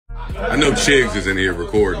I know Chigs is in here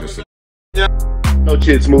recording this. No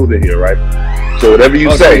Chig Smooth in here, right? So whatever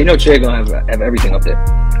you say, you know Chig gonna have everything up there.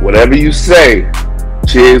 Whatever you say,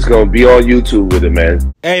 Chig's gonna be on YouTube with it,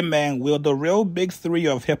 man. Hey man, will the real big three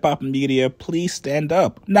of hip-hop media please stand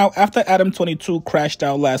up? Now, after Adam22 crashed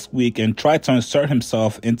out last week and tried to insert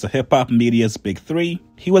himself into hip-hop media's big three,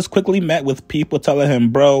 he was quickly met with people telling him,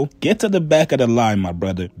 bro, get to the back of the line, my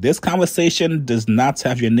brother. This conversation does not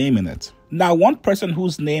have your name in it. Now, one person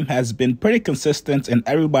whose name has been pretty consistent in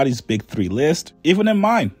everybody's big three list, even in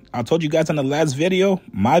mine. I told you guys in the last video,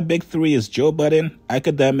 my big three is Joe Budden,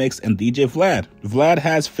 Akademiks, and DJ Vlad. Vlad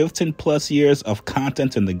has 15 plus years of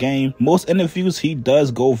content in the game. Most interviews he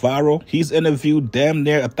does go viral. He's interviewed damn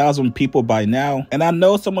near 1,000 people by now. And I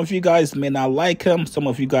know some of you guys may not like him. Some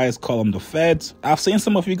of you guys call him the feds. I've seen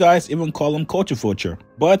some of you guys even call him culture vulture.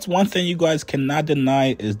 But one thing you guys cannot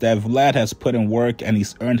deny is that Vlad has put in work and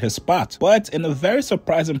he's earned his spot. But in a very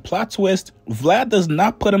surprising plot twist, Vlad does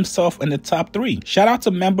not put himself in the top 3. Shout out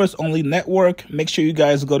to Members Only Network. Make sure you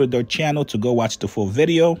guys go to their channel to go watch the full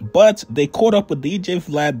video. But they caught up with DJ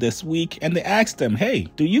Vlad this week and they asked him, hey,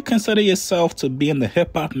 do you consider yourself to be in the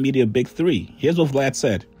hip-hop media big 3? Here's what Vlad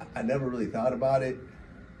said. I never really thought about it.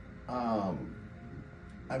 I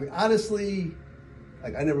mean, honestly,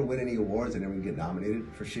 like, I never win any awards. I never get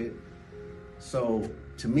nominated for shit. So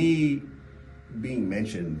to me, being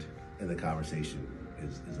mentioned in the conversation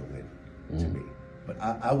is a win to me. But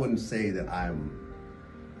I wouldn't say that I'm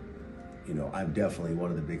definitely one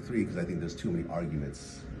of the big 3, because I think there's too many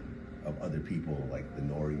arguments of other people, like the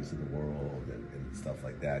Noris of the world and stuff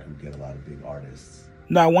like that, who get a lot of big artists.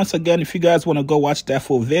 Now, once again, if you guys want to go watch that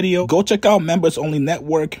full video, go check out Members Only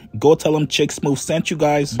Network. Go tell them Chig Smooth sent you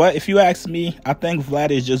guys. But if you ask me, I think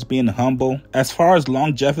Vlad is just being humble. As far as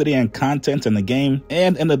longevity and content in the game,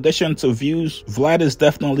 and in addition to views, Vlad is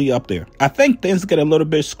definitely up there. I think things get a little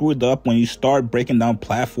bit screwed up when you start breaking down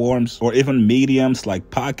platforms or even mediums like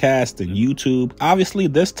podcasts and YouTube. Obviously,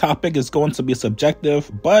 this topic is going to be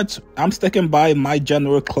subjective, but I'm sticking by my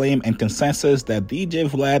general claim and consensus that DJ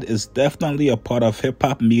Vlad is definitely a part of hip-hop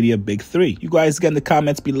media big 3. You guys get in the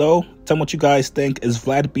comments below. Tell me what you guys think. Is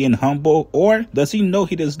Vlad being humble, or does he know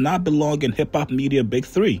he does not belong in hip-hop media big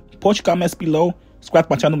 3? Post your comments below. Subscribe to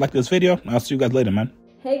my channel, like this video. I'll see you guys later, man.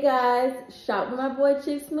 Hey guys, shop with my boy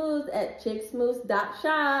Chig Smooth at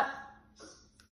chigsmooth.shop.